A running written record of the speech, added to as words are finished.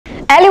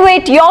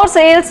Elevate your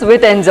sales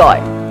with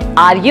Enzoey.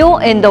 Are you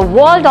in the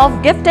world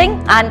of gifting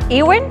and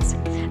events?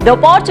 The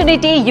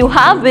opportunity you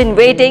have been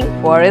waiting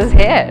for is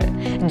here.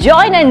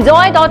 Join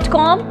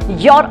Enzoey.com,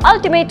 your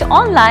ultimate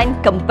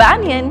online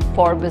companion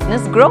for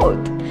business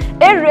growth.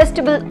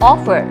 Irresistible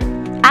Offer.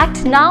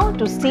 Act now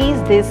to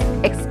seize these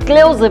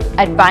exclusive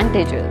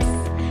advantages.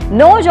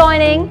 No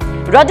joining,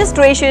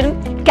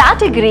 registration,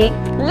 category,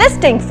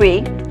 listing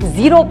fee,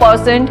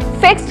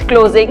 0% fixed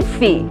closing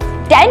fee,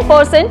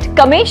 10%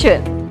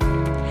 commission.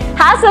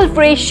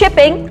 Hassle-free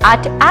shipping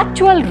at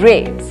actual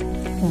rates,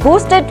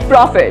 boosted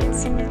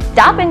profits.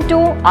 Tap into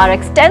our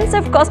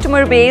extensive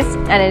customer base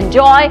and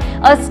enjoy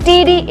a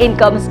steady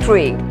income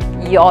stream.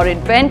 Your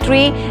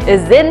inventory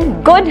is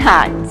in good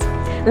hands.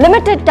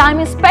 Limited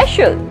time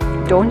special.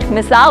 Don't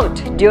miss out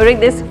during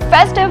this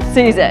festive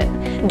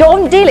season.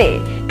 Don't delay.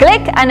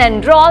 Click and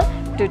enroll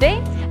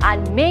today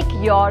and make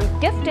your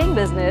gifting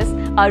business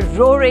a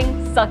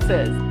roaring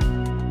success.